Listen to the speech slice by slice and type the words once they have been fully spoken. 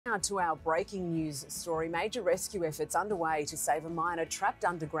Now to our breaking news story. Major rescue efforts underway to save a miner trapped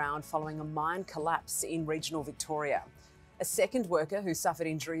underground following a mine collapse in regional Victoria. A second worker who suffered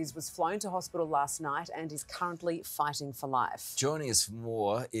injuries was flown to hospital last night and is currently fighting for life. Joining us for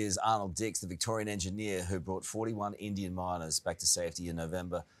more is Arnold Dix, the Victorian engineer who brought 41 Indian miners back to safety in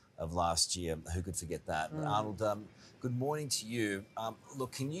November of last year. Who could forget that? But Arnold, good morning to you.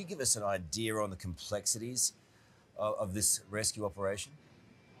 Look, can you give us an idea on the complexities of this rescue operation?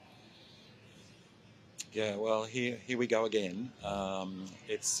 Yeah, well, here we go again.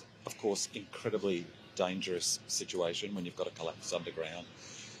 It's, of course, incredibly dangerous situation when you've got a collapse underground.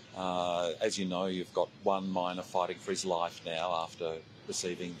 As you know, you've got one miner fighting for his life now after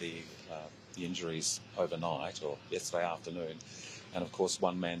receiving the injuries overnight or yesterday afternoon, and of course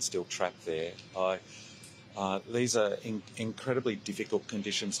one man still trapped there. These are incredibly difficult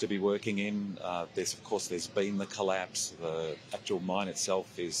conditions to be working in. There's been the collapse. The actual mine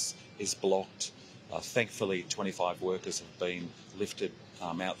itself is blocked. Thankfully, 25 workers have been lifted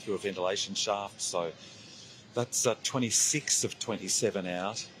out through a ventilation shaft, so that's 26 of 27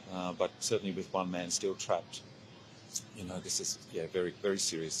 out, but certainly with one man still trapped. You know, this is a very, very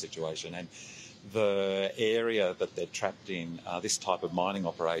serious situation. And the area that they're trapped in, this type of mining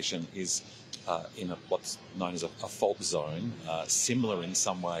operation, is in what's known as a fault zone, similar in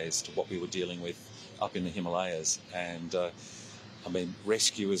some ways to what we were dealing with up in the Himalayas. And I mean,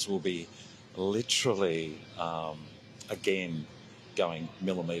 rescuers will be literally, again, going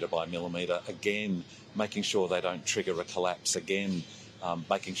millimetre by millimetre, again, making sure they don't trigger a collapse, again,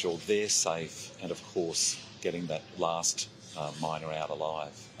 making sure they're safe, and of course, getting that last miner out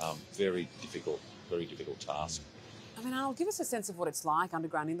alive. Very difficult task. I mean, I'll give us a sense of what it's like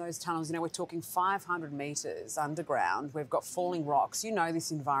underground in those tunnels. You know, we're talking 500 metres underground. We've got falling rocks. You know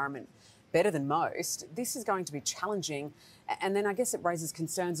this environment better than most. This is going to be challenging. And then I guess it raises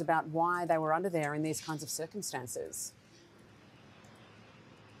concerns about why they were under there in these kinds of circumstances.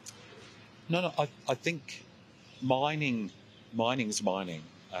 No, I think mining's mining.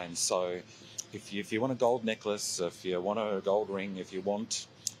 And so if you want a gold necklace, if you want a gold ring, if you want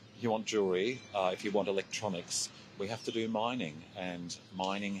jewellery, if you want electronics, we have to do mining. And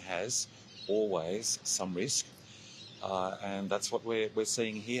mining has always some risk. And that's what we're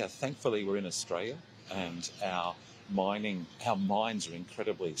seeing here. Thankfully, we're in Australia, and our mines are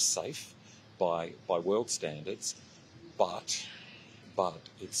incredibly safe by world standards, but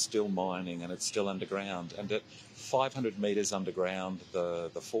it's still mining and it's still underground. And at 500 metres underground,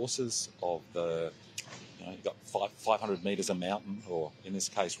 the forces of you've got 500 metres of mountain, or in this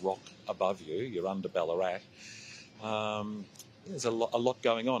case rock above you, you're under Ballarat. There's a lot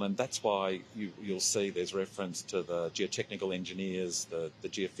going on, and that's why you'll see there's reference to the geotechnical engineers, the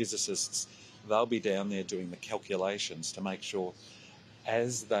geophysicists. They'll be down there doing the calculations to make sure,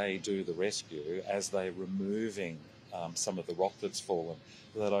 as they do the rescue, as they're removing some of the rock that's fallen,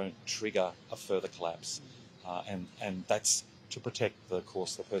 they don't trigger a further collapse. And that's to protect, of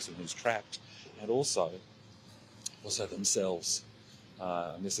course, the person who's trapped, and also themselves.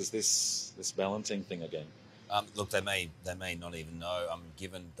 And this is this balancing thing again. Look, they may not even know,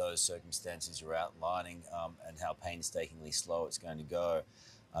 given those circumstances you're outlining and how painstakingly slow it's going to go,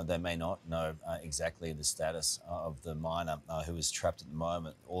 they may not know exactly the status of the miner who is trapped at the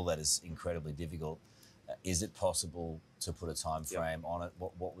moment. All that is incredibly difficult. Is it possible to put a time frame on it?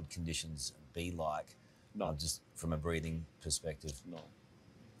 What would conditions be like? No. Just from a breathing perspective? No.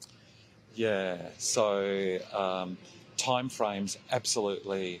 Yeah, so time frames,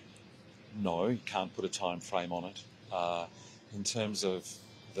 absolutely no, you can't put a time frame on it. In terms of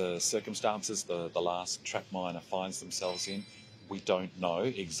the circumstances the last trapped miner finds themselves in, we don't know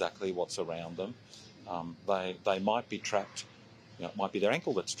exactly what's around them. They might be trapped, it might be their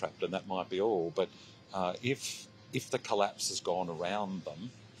ankle that's trapped, and that might be all. But if the collapse has gone around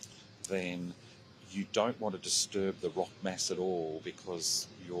them, then you don't want to disturb the rock mass at all, because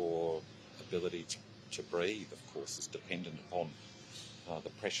your ability to breathe, of course, is dependent upon the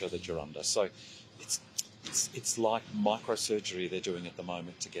pressure that you're under. So it's like microsurgery they're doing at the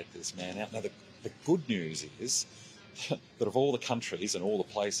moment to get this man out. Now, the good news is that of all the countries and all the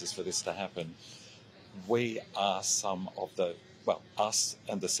places for this to happen, we are some of us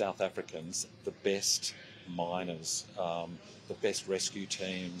and the South Africans, the best miners, the best rescue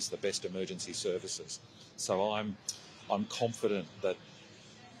teams, the best emergency services. So I'm confident that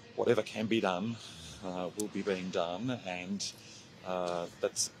whatever can be done will be being done, and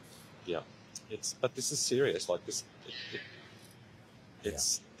but this is serious. Like this,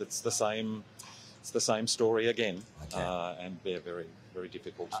 it's the same story again, Okay. and they're very very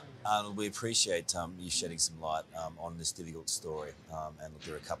difficult. Arnold, we appreciate you shedding some light on this difficult story. And look,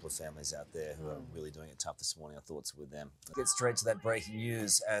 there are a couple of families out there who are really doing it tough this morning. Our thoughts are with them. Let's get straight to that breaking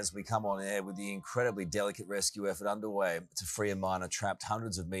news as we come on air with the incredibly delicate rescue effort underway to free a miner trapped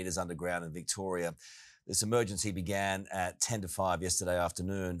hundreds of metres underground in Victoria. This emergency began at 10 to 5 yesterday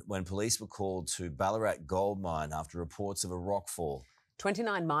afternoon when police were called to Ballarat gold mine after reports of a rockfall.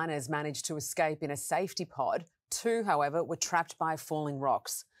 29 miners managed to escape in a safety pod. 2, however, were trapped by falling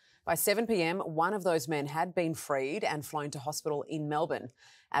rocks. By 7 p.m, one of those men had been freed and flown to hospital in Melbourne.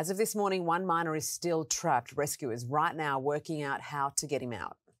 As of this morning, one miner is still trapped. Rescuers right now working out how to get him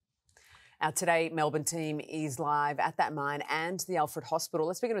out. Our Today Melbourne team is live at that mine and the Alfred Hospital.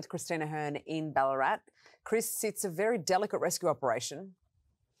 Let's begin with Christina Hearn in Ballarat. Chris, it's a very delicate rescue operation.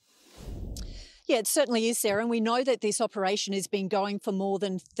 Yeah, it certainly is, Sarah, and we know that this operation has been going for more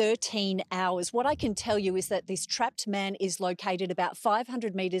than 13 hours. What I can tell you is that this trapped man is located about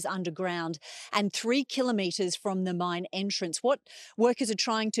 500 metres underground and 3 kilometres from the mine entrance. What workers are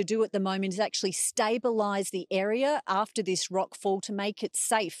trying to do at the moment is actually stabilise the area after this rock fall to make it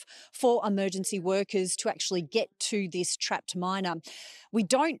safe for emergency workers to actually get to this trapped miner. We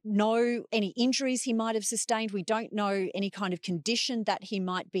don't know any injuries he might have sustained. We don't know any kind of condition that he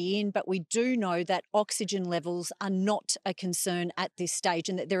might be in, but we do know that oxygen levels are not a concern at this stage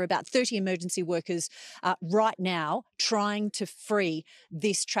and that there are about 30 emergency workers right now trying to free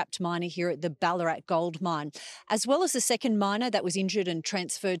this trapped miner here at the Ballarat gold mine. As well as the second miner that was injured and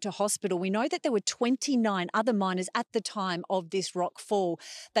transferred to hospital, we know that there were 29 other miners at the time of this rock fall.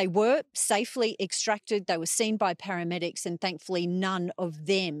 They were safely extracted. They were seen by paramedics and thankfully none of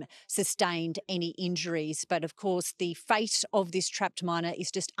them sustained any injuries. But of course, the fate of this trapped miner is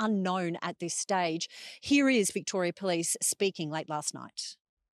just unknown at this stage. Here is Victoria Police speaking late last night.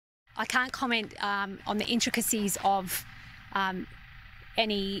 I can't comment on the intricacies of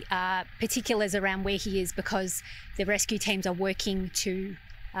any particulars around where he is because the rescue teams are working to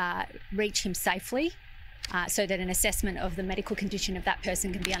reach him safely so that an assessment of the medical condition of that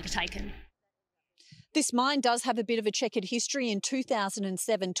person can be undertaken. This mine does have a bit of a checkered history. In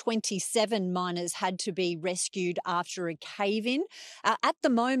 2007, 27 miners had to be rescued after a cave-in. At the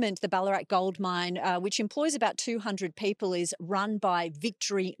moment, the Ballarat gold mine, which employs about 200 people, is run by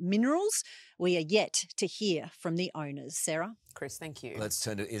Victory Minerals. We are yet to hear from the owners. Sarah? Chris, thank you. Let's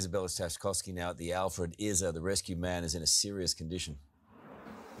turn to Isabella Stashkowski now at the Alfred. Isa, the rescued man, is in a serious condition.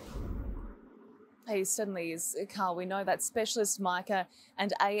 He certainly is, Carl. We know that specialist Micah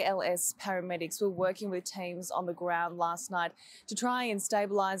and ALS paramedics were working with teams on the ground last night to try and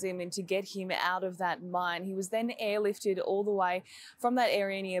stabilise him and to get him out of that mine. He was then airlifted all the way from that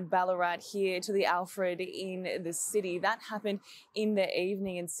area near Ballarat here to the Alfred in the city. That happened in the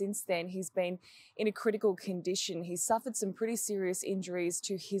evening, and since then he's been in a critical condition. He suffered some pretty serious injuries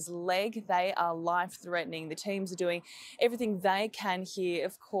to his leg. They are life-threatening. The teams are doing everything they can here,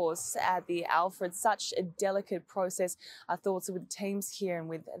 of course, at the Alfred. Such a delicate process. Our thoughts are with the teams here and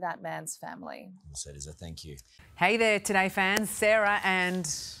with that man's family. Well said, Isa. Thank you. Hey there, Today fans. Sarah and...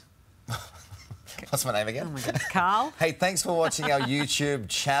 What's my name again? Oh my God, Carl. Hey, thanks for watching our YouTube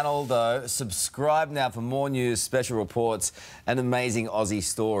channel, though. Subscribe now for more news, special reports and amazing Aussie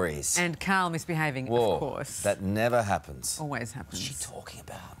stories. And Carl misbehaving, Whoa, of course. That never happens. Always happens. What's she talking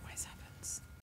about?